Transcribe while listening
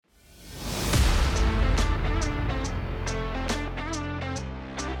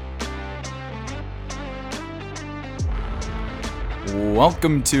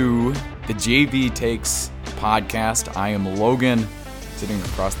Welcome to the JV Takes podcast. I am Logan. Sitting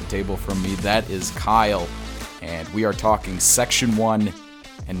across the table from me, that is Kyle. And we are talking Section 1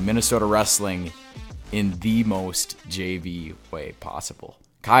 and Minnesota wrestling in the most JV way possible.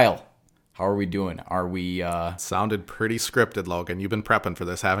 Kyle, how are we doing? Are we... Sounded pretty scripted, Logan. You've been prepping for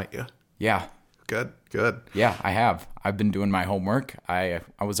this, haven't you? Yeah. Good. Yeah, I have. I've been doing my homework. I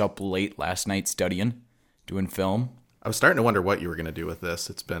was up late last night studying, doing film. I was starting to wonder what you were going to do with this.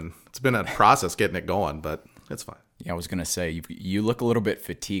 It's been a process getting it going, but it's fine. Yeah, I was going to say, you look a little bit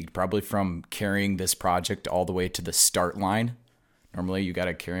fatigued, probably from carrying this project all the way to the start line. Normally, you got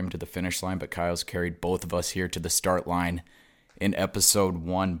to carry him to the finish line, but Kyle's carried both of us here to the start line in episode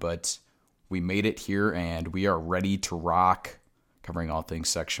 1, but we made it here, and we are ready to rock, covering all things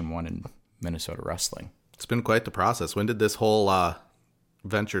Section 1 in Minnesota wrestling. It's been quite the process. When did this whole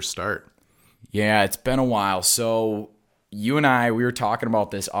venture start? Yeah, it's been a while. So you and we were talking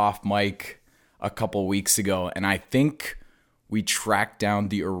about this off mic a couple weeks ago, and I think we tracked down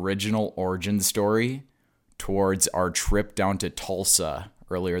the original origin story towards our trip down to Tulsa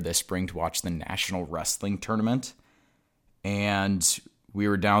earlier this spring to watch the National Wrestling Tournament. And we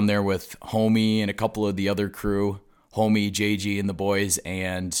were down there with Homie and a couple of the other crew, Homie, JG, and the boys,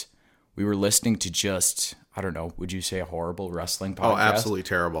 and we were listening to just, I don't know, would you say a horrible wrestling podcast? Oh, absolutely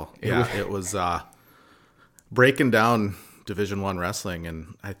terrible. It was breaking down Division I wrestling,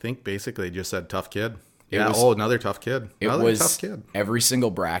 and I think basically just said tough kid. Another tough kid. Tough kid. Every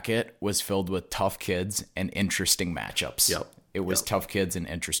single bracket was filled with tough kids and interesting matchups. Yep. It was tough kids and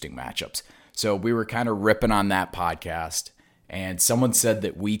interesting matchups. So we were kind of ripping on that podcast, and someone said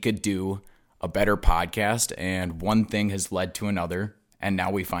that we could do a better podcast, and one thing has led to another, and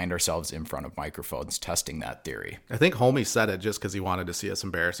now we find ourselves in front of microphones testing that theory. I think Homie said it just because he wanted to see us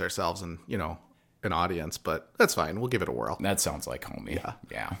embarrass ourselves and, an audience, but that's fine. We'll give it a whirl. That sounds like Homie.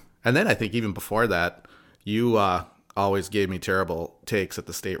 Yeah. And then I think even before that, you always gave me terrible takes at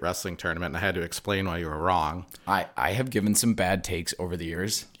the state wrestling tournament, and I had to explain why you were wrong. I have given some bad takes over the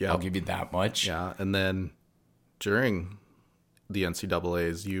years. Yep. I'll give you that much. Yeah, and then during the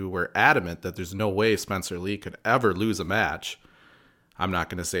NCAAs, you were adamant that there's no way Spencer Lee could ever lose a match. I'm not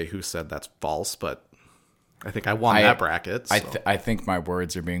going to say who said that's false, but I think I won that bracket. So. I think my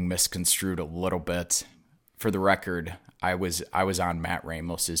words are being misconstrued a little bit. For the record, I was on Matt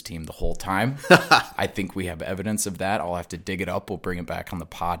Ramos' team the whole time. I think we have evidence of that. I'll have to dig it up. We'll bring it back on the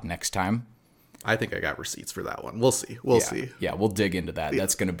pod next time. I think I got receipts for that one. We'll see. We'll see. Yeah, we'll dig into that.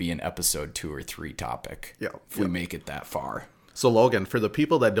 That's going to be an episode 2 or 3 topic. Yeah, if we make it that far. So Logan, for the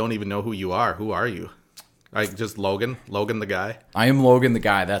people that don't even know who you are you? Just Logan the guy? I am Logan the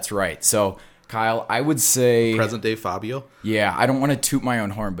guy, that's right. So, Kyle, I would say... Present day Fabio? Yeah, I don't want to toot my own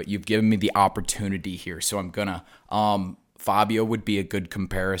horn, but you've given me the opportunity here, so I'm gonna. Fabio would be a good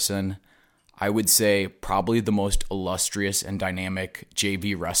comparison. I would say probably the most illustrious and dynamic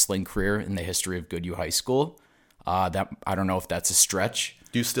JV wrestling career in the history of Goodhue High School. That I don't know if that's a stretch.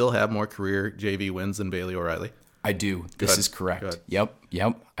 Do you still have more career JV wins than Bailey O'Reilly? I do. This is correct. Good.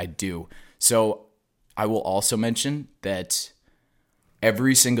 Yep, I do. So I will also mention that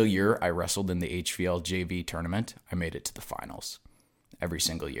every single year I wrestled in the HVL JV tournament, I made it to the finals. Every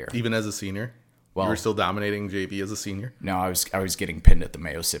single year. Even as a senior? Well, you were still dominating JV as a senior? No, I was getting pinned at the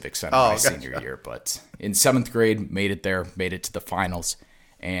Mayo Civic Center my senior year, but in 7th grade, made it to the finals,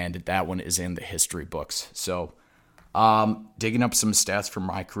 and that one is in the history books. So digging up some stats from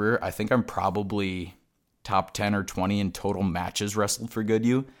my career, I think I'm probably top 10 or 20 in total matches wrestled for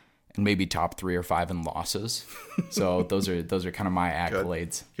Goodhue, and maybe top 3 or 5 in losses. So those are kind of my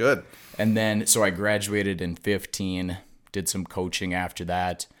accolades. Good. And then, so I graduated in 15, did some coaching after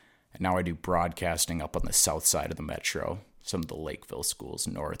that, and now I do broadcasting up on the south side of the metro, some of the Lakeville schools,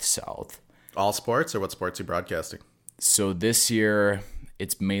 north, south. All sports, or what sports are you broadcasting? So this year,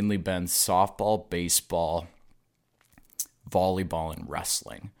 it's mainly been softball, baseball, volleyball, and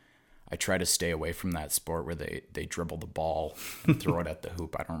wrestling. I try to stay away from that sport where they dribble the ball and throw it at the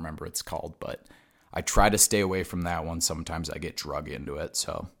hoop. I don't remember what it's called, but I try to stay away from that one. Sometimes I get drug into it.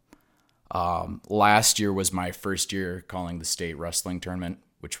 So last year was my first year calling the state wrestling tournament,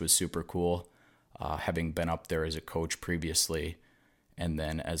 which was super cool, having been up there as a coach previously and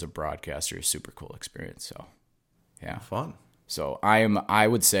then as a broadcaster, a super cool experience. So, yeah. Fun. So I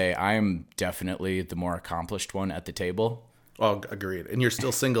would say I am definitely the more accomplished one at the table. Oh, agreed. And you're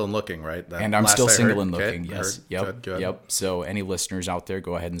still single and looking, right? And I'm still single and looking, yes. Yep. Good. Yep. So any listeners out there,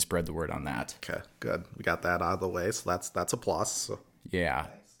 go ahead and spread the word on that. Okay, good. We got that out of the way, so that's a plus. So. Yeah.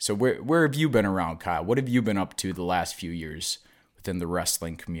 So where have you been around, Kyle? What have you been up to the last few years within the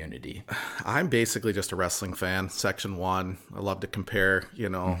wrestling community? I'm basically just a wrestling fan. Section 1. I love to compare, the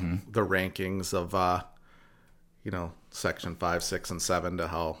rankings of, Section 5, 6, and 7 to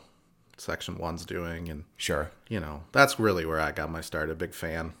how Section 1's doing. And, Sure. that's really where I got my start. A big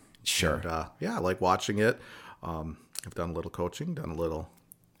fan. Sure. And, I like watching it. I've done a little coaching, done a little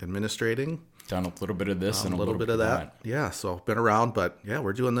administrating. Done a little bit of this and a little bit of that. Yeah, so been around, but yeah,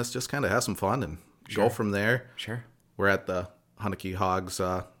 we're doing this just kind of have some fun and go from there. Sure. We're at the Haneke Hogs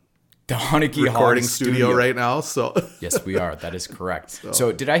The Haneke recording Hogs studio right now, so Yes, we are. That is correct.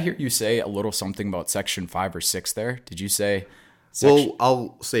 So did I hear you say a little something about Section 5 or 6 there? Did you say well,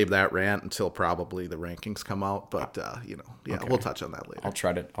 I'll save that rant until probably the rankings come out, but we'll touch on that later.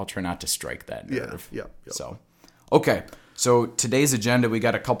 I'll try not to strike that nerve. Yeah. So, okay. So today's agenda, we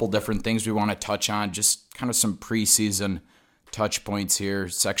got a couple different things we want to touch on, just kind of some preseason touch points here.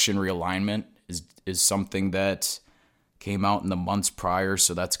 Section realignment is something that came out in the months prior,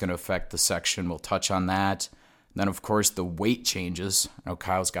 so that's going to affect the section. We'll touch on that. And then, of course, the weight changes. I know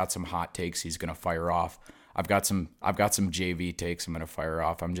Kyle's got some hot takes he's going to fire off. I've got some JV takes I'm going to fire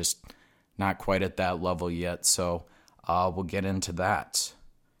off. I'm just not quite at that level yet, so we'll get into that.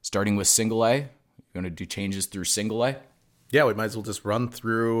 Starting with single A, you're going to do changes through single A? Yeah, we might as well just run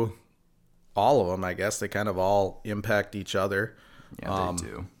through all of them, I guess. They kind of all impact each other. Yeah, they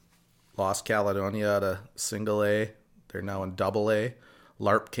do. Lost Caledonia out of single A. They're now in double A.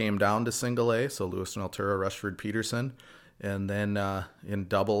 LARP came down to single A, so Lewiston, Altura, Rushford, Peterson. And then in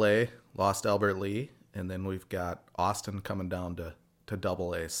double A, lost Albert Lee. And then we've got Austin coming down to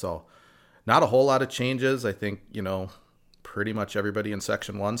double A. So not a whole lot of changes. I think, pretty much everybody in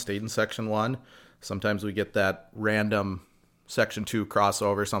Section 1 stayed in Section 1. Sometimes we get that random Section 2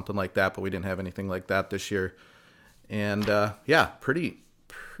 crossover, something like that, but we didn't have anything like that this year. And pretty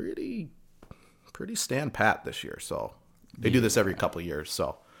stand pat this year. So they do this every couple of years,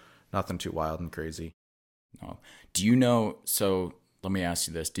 so nothing too wild and crazy. No. Do you know, so let me ask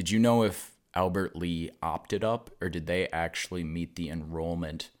you this. Did you know if Albert Lee opted up, or did they actually meet the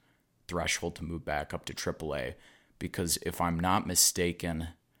enrollment threshold to move back up to AAA? Because if I'm not mistaken,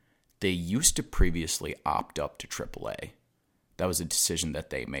 they used to previously opt up to AAA. That was a decision that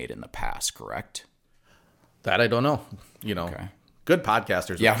they made in the past, correct? That I don't know. Okay. Good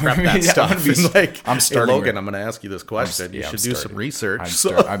podcasters Yeah, prep that stuff. I'm starting. Hey, Logan, I'm going to ask you this question. You should do some research.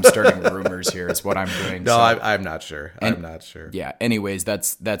 I'm starting rumors here. Is what I'm doing. No, I'm not sure. I'm not sure. Yeah. Anyways,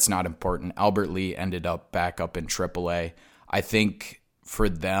 that's not important. Albert Lee ended up back up in AAA. I think for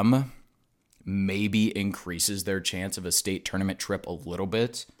them, maybe increases their chance of a state tournament trip a little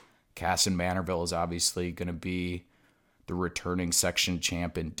bit. Casson Manorville is obviously going to be the returning section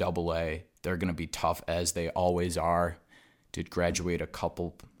champ in AA. They're going to be tough, as they always are. Did graduate a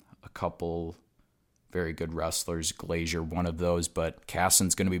couple very good wrestlers. Glazier, one of those, but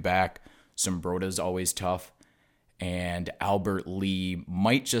Casson's going to be back. Sombrota's always tough. And Albert Lee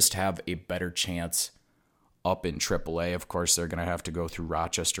might just have a better chance up in AAA. Of course, they're going to have to go through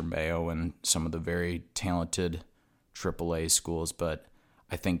Rochester Mayo and some of the very talented AAA schools, but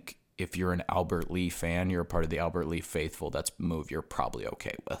I think if you're an Albert Lee fan, you're a part of the Albert Lee faithful, that's a move you're probably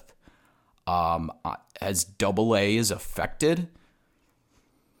okay with. As AA is affected,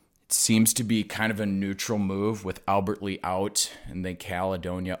 it seems to be kind of a neutral move with Albert Lee out and then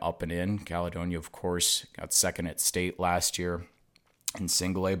Caledonia up and in. Caledonia, of course, got second at state last year in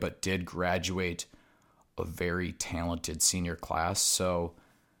single A, but did graduate a very talented senior class. So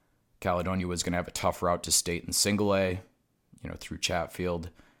Caledonia was going to have a tough route to state in single A, through Chatfield,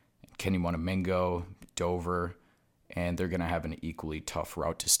 Kenny Wanamingo, Dover, and they're going to have an equally tough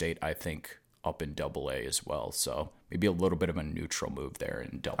route to state, I think, up in AA as well. So maybe a little bit of a neutral move there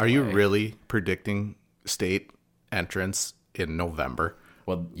in AA. Are you really predicting state entrance in November?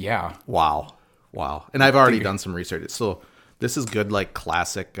 Well, yeah. Wow. And I've already done some research. So this is good, like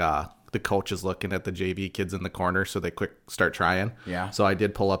classic, the coach is looking at the JV kids in the corner, so they quick start trying. Yeah. So I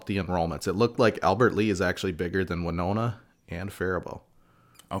did pull up the enrollments. It looked like Albert Lee is actually bigger than Winona and Faribault.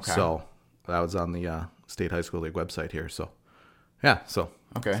 Okay. So that was on the State High School League website here. So, yeah. So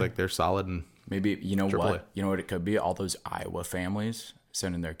okay. It's like they're solid. And maybe, AAA. What? You know what it could be? All those Iowa families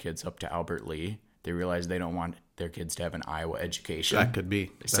sending their kids up to Albert Lee. They realize they don't want their kids to have an Iowa education. That could be.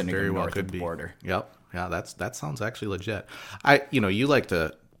 They're sending them north of the border. Yep. Yeah, that sounds actually legit. You like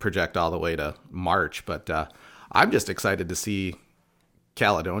to project all the way to March, but I'm just excited to see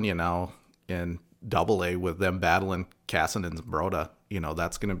Caledonia now in AA with them battling Casson and Zambroda.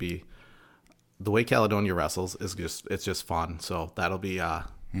 That's going to be the way Caledonia wrestles it's just fun. So that'll be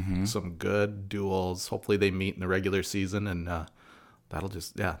some good duels. Hopefully they meet in the regular season and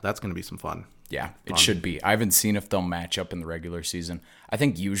that's going to be some fun. Yeah, it should be. I haven't seen if they'll match up in the regular season. I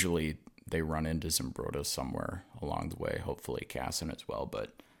think usually they run into Zimbrota somewhere along the way, hopefully Kasson as well.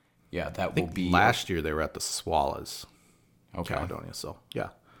 But yeah, that will be... Last year they were at the Swallows, okay. Caledonia. So yeah,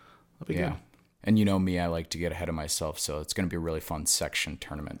 that'll be Yeah. good. And you know me, I like to get ahead of myself, so it's going to be a really fun section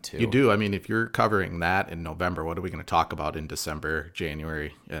tournament too. You do. I mean, if you're covering that in November, what are we going to talk about in December,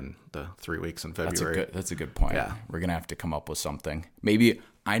 January, and the 3 weeks in February? That's a good point. Yeah. We're going to have to come up with something. Maybe,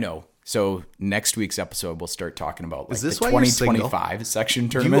 I know. So next week's episode, we'll start talking about like, Is this the why you're single? 2025 section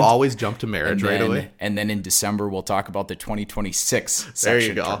Do tournament. you always jump to marriage right away? And then in December, we'll talk about the 2026 There section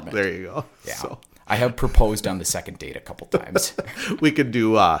you go. tournament. There you go. Yeah. So I have proposed on the second date a couple times. we could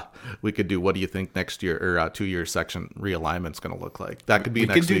do what do you think next year or 2 year section realignment's going to look like? That could be We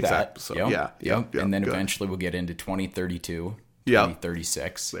next could do week's that. episode. Yep. Yep. And then good. eventually we'll get into 2032, Yep.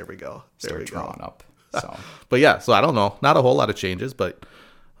 2036. There we go. There Start we go. drawing up. So But yeah, so I don't know. Not a whole lot of changes, but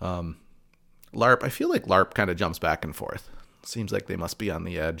LARP, I feel like LARP kind of jumps back and forth. Seems like they must be on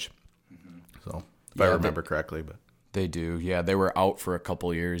the edge. So if I remember correctly, but they do. Yeah, they were out for a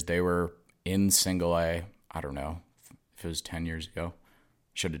couple years. They were in single A. I don't know if it was 10 years ago.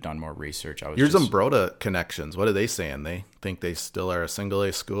 Should have done more research. your Zimbrota connections, what are they saying? They think they still are a single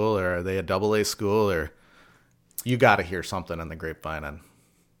A school, or are they a double A school, or you got to hear something on the grapevine on.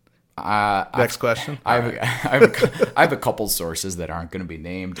 Next question. I have a couple sources that aren't going to be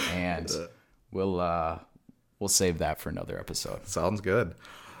named, and we'll save that for another episode. Sounds good.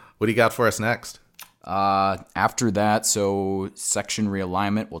 What do you got for us next? After that, so section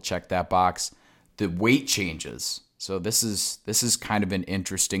realignment, we'll check that box. The weight changes. So this is kind of an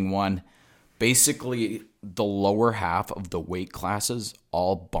interesting one. Basically, the lower half of the weight classes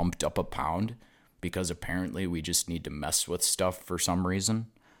all bumped up a pound because apparently we just need to mess with stuff for some reason.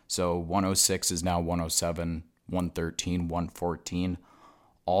 So 106 is now 107, 113, 114,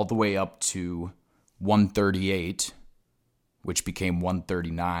 all the way up to 138, which became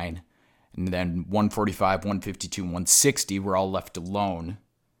 139. And then 145, 152, 160 were all left alone.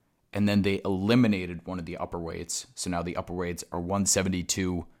 And then they eliminated one of the upper weights. So now the upper weights are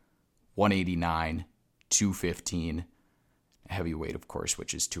 172, 189, 215. Heavyweight, of course,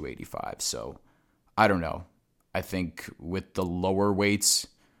 which is 285. So I don't know. I think with the lower weights,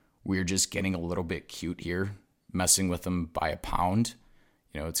 we're just getting a little bit cute here, messing with them by a pound.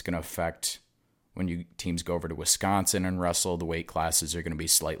 You know, it's going to affect when teams go over to Wisconsin and wrestle. The weight classes are going to be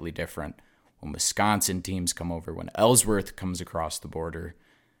slightly different. When Wisconsin teams come over, when Ellsworth comes across the border,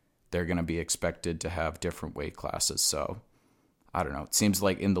 they're going to be expected to have different weight classes. So, I don't know. It seems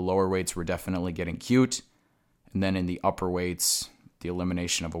like in the lower weights, we're definitely getting cute. And then in the upper weights, the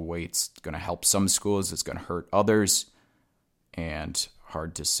elimination of a weight's going to help some schools. It's going to hurt others. And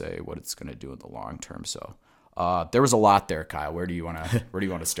hard to say what it's going to do in the long term. So, there was a lot there, Kyle. Where do you want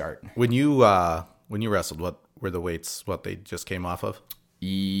to start? When you wrestled, what were the weights, what they just came off of?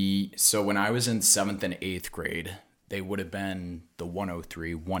 So when I was in 7th and 8th grade, they would have been the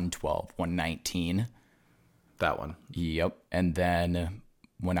 103, 112, 119. That one. Yep. And then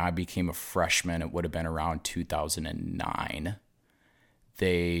when I became a freshman, it would have been around 2009.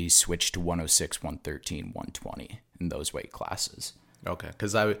 They switched to 106, 113, 120 in those weight classes. Okay.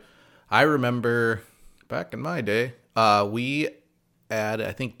 Because I remember back in my day, we added,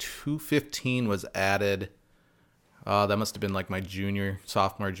 I think 215 was added. That must have been like my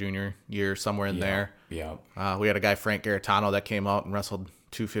sophomore, junior year, somewhere in there. Yeah. We had a guy, Frank Garitano, that came out and wrestled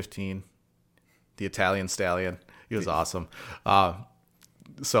 215, the Italian Stallion. He was awesome.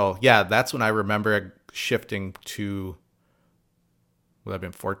 So, yeah, that's when I remember shifting to, would that have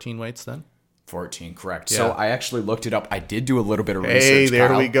been 14 weights then? 14, correct. Yeah. So I actually looked it up. I did do a little bit of research. Hey, there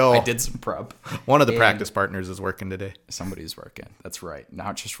Kyle. we go. I did some prep. One of the practice partners is working today. Somebody's working. That's right.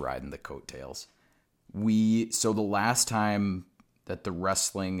 Not just riding the coattails. So the last time that the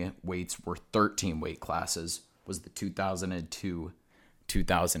wrestling weights were 13 weight classes was the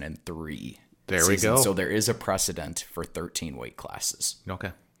 2002-2003 There we go. So there is a precedent for 13 weight classes.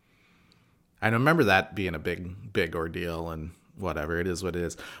 Okay. I remember that being a big ordeal and whatever. It is what it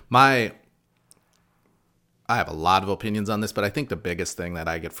is. I have a lot of opinions on this, but I think the biggest thing that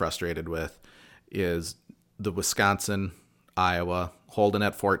I get frustrated with is the Wisconsin, Iowa, holding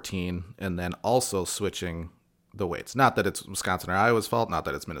at 14, and then also switching the weights. Not that it's Wisconsin or Iowa's fault, not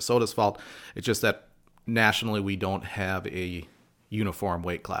that it's Minnesota's fault. It's just that nationally we don't have a uniform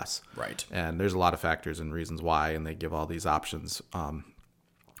weight class. Right. And there's a lot of factors and reasons why, and they give all these options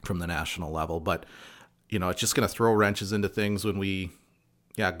from the national level. But, it's just going to throw wrenches into things when we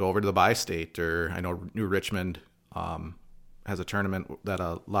go over to the bi-state, or I know New Richmond has a tournament that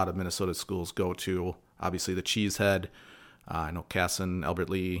a lot of Minnesota schools go to. Obviously the Cheesehead I know Casson, Albert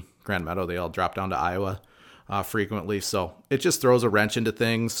Lee, Grand Meadow, they all drop down to Iowa frequently. So it just throws a wrench into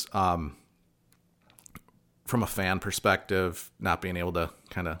things. From a fan perspective, not being able to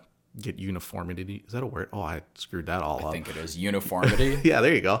kind of get uniformity. Is that a word? Oh, I screwed that all up. I think it is uniformity. Yeah,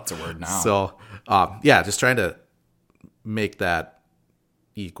 there you go. It's a word now. So, yeah, just trying to make that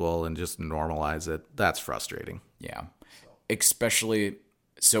equal and just normalize it. That's frustrating. Yeah. Especially,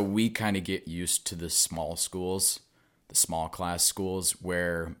 so we kind of get used to the small schools, the small class schools,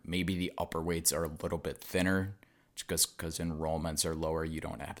 where maybe the upper weights are a little bit thinner just because enrollments are lower. You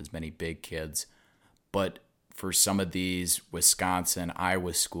don't have as many big kids. But for some of these Wisconsin,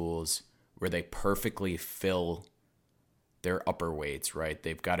 Iowa schools where they perfectly fill their upper weights, right?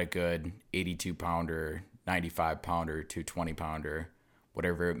 They've got a good 82 pounder, 95 pounder, 220 pounder,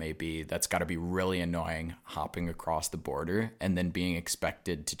 whatever it may be. That's got to be really annoying hopping across the border and then being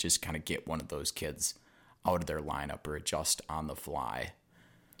expected to just kind of get one of those kids out of their lineup or adjust on the fly.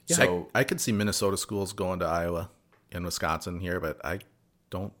 Yeah, So I could see Minnesota schools going to Iowa and Wisconsin here, but I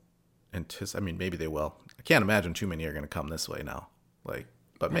don't anticipate. I mean, maybe they will. I can't imagine too many are going to come this way now.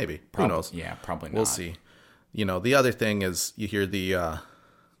 But maybe. Who knows? Yeah, probably not. We'll see. The other thing is you hear the,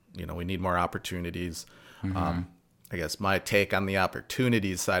 we need more opportunities. I guess my take on the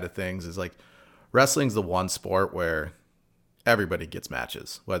opportunities side of things is wrestling's the one sport where everybody gets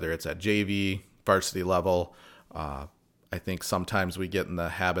matches, whether it's at JV, varsity level. I think sometimes we get in the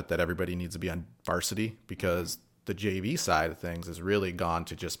habit that everybody needs to be on varsity because the JV side of things has really gone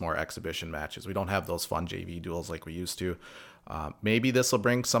to just more exhibition matches. We don't have those fun JV duels like we used to. Maybe this will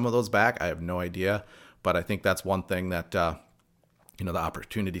bring some of those back. I have no idea. But I think that's one thing that, the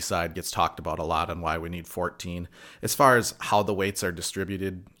opportunity side gets talked about a lot and why we need 14. As far as how the weights are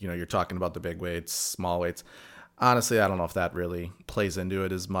distributed, you're talking about the big weights, small weights. Honestly, I don't know if that really plays into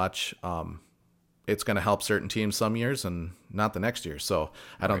it as much. It's going to help certain teams some years and not the next year. So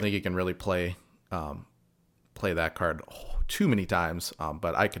I don't think you can really play that card too many times.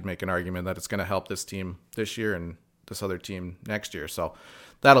 But I could make an argument that it's going to help this team this year and this other team next year. So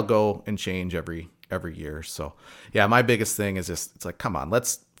that'll go and change every year. So yeah, my biggest thing is just, it's come on,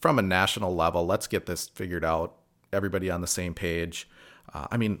 from a national level, let's get this figured out. Everybody on the same page.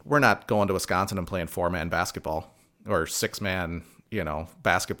 We're not going to Wisconsin and playing 4-man basketball or 6-man,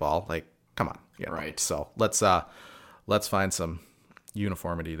 basketball. Come on. Right. So let's find some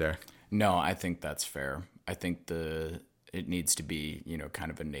uniformity there. No, I think that's fair. I think it needs to be,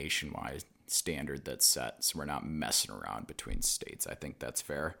 kind of a nationwide standard that's set, so we're not messing around between states. I think that's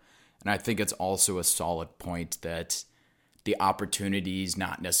fair. And I think it's also a solid point that the opportunities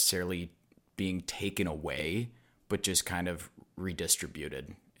not necessarily being taken away, but just kind of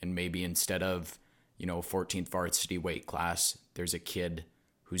redistributed. And maybe instead of, 14th varsity weight class, there's a kid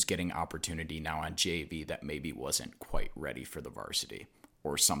who's getting opportunity now on JV that maybe wasn't quite ready for the varsity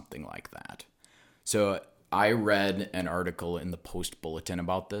or something like that. So I read an article in the Post Bulletin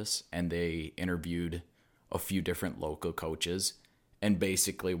about this, and they interviewed a few different local coaches. And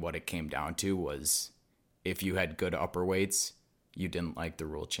basically what it came down to was if you had good upper weights, you didn't like the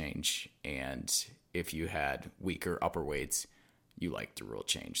rule change. And if you had weaker upper weights, you liked the rule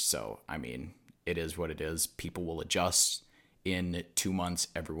change. So, it is what it is. People will adjust. In 2 months,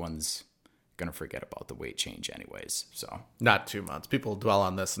 everyone's going to forget about the weight change anyways. So not 2 months. People dwell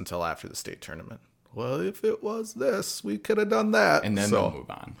on this until after the state tournament. Well, if it was this, we could have done that. And then they'll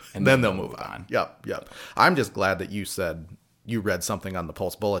move on. And then they'll move on. Yep. I'm just glad that you said you read something on the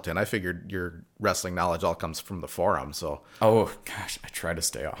Post Bulletin. I figured your wrestling knowledge all comes from the forum. So, oh gosh, I try to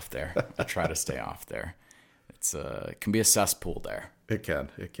stay off there. It's it can be a cesspool there. It can.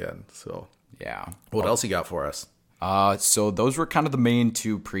 So yeah. What else you got for us? So those were kind of the main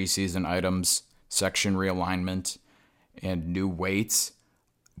two preseason items: section realignment and new weights.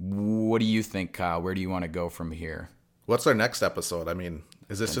 What do you think, Kyle? Where do you want to go from here? What's our next episode?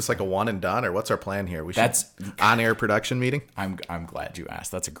 Is this just a one and done, or what's our plan here? That's on-air production meeting. I'm glad you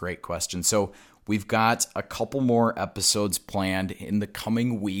asked. That's a great question. So we've got a couple more episodes planned in the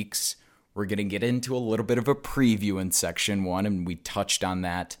coming weeks. We're going to get into a little bit of a preview in section 1, and we touched on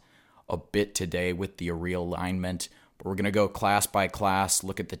that a bit today with the realignment. But we're going to go class by class,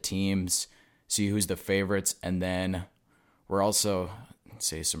 look at the teams, see who's the favorites, and then we're also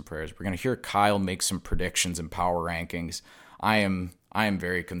say some prayers. We're going to hear Kyle make some predictions and power rankings. I am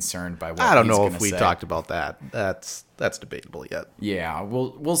very concerned by what he's going to say. I don't know if we talked about that. That's debatable yet. Yeah,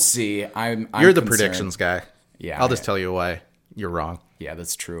 we'll see. You're the concerned. Predictions guy. Yeah, I'll just tell you why you're wrong. Yeah,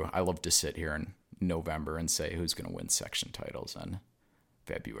 that's true. I love to sit here in November and say who's going to win section titles in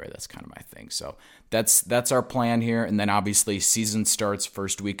February. That's kind of my thing. So that's our plan here. And then obviously season starts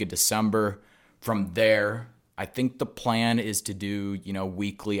first week of December. From there, I think the plan is to do,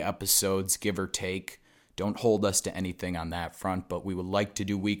 weekly episodes, give or take. Don't hold us to anything on that front, but we would like to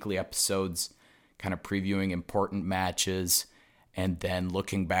do weekly episodes kind of previewing important matches and then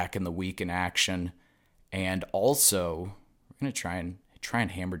looking back in the week in action. And also, we're going to try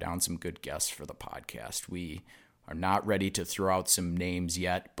and hammer down some good guests for the podcast. We are not ready to throw out some names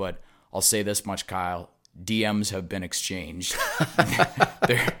yet, but I'll say this much, Kyle. DMs have been exchanged.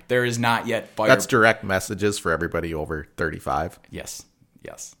 there is not yet fire. That's direct messages for everybody over 35. Yes.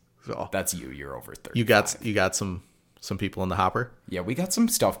 So that's you. You're over 30. You got some people in the hopper? Yeah, we got some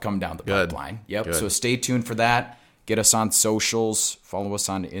stuff coming down the pipeline. Yep. Good. So stay tuned for that. Get us on socials. Follow us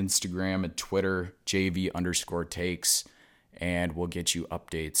on Instagram and Twitter, JV_takes, and we'll get you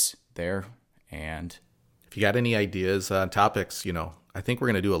updates there. And if you got any ideas on topics, I think we're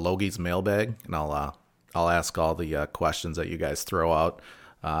going to do a Logie's mailbag, and I'll ask all the questions that you guys throw out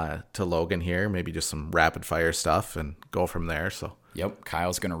to Logan here, maybe just some rapid fire stuff, and go from there. So yep,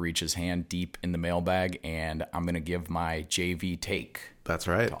 Kyle's going to reach his hand deep in the mailbag, and I'm going to give my JV take. That's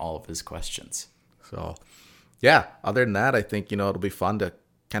right. To all of his questions. So, yeah, other than that, I think, it'll be fun to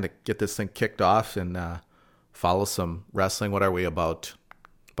kind of get this thing kicked off and follow some wrestling. What are we, about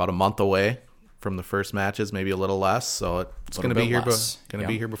a month away from the first matches, maybe a little less. So it's going to be here.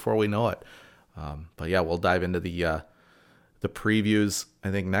 Be here before we know it. But yeah, we'll dive into the previews, I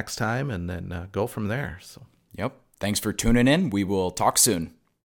think, next time, and then go from there. So yep. Thanks for tuning in. We will talk soon.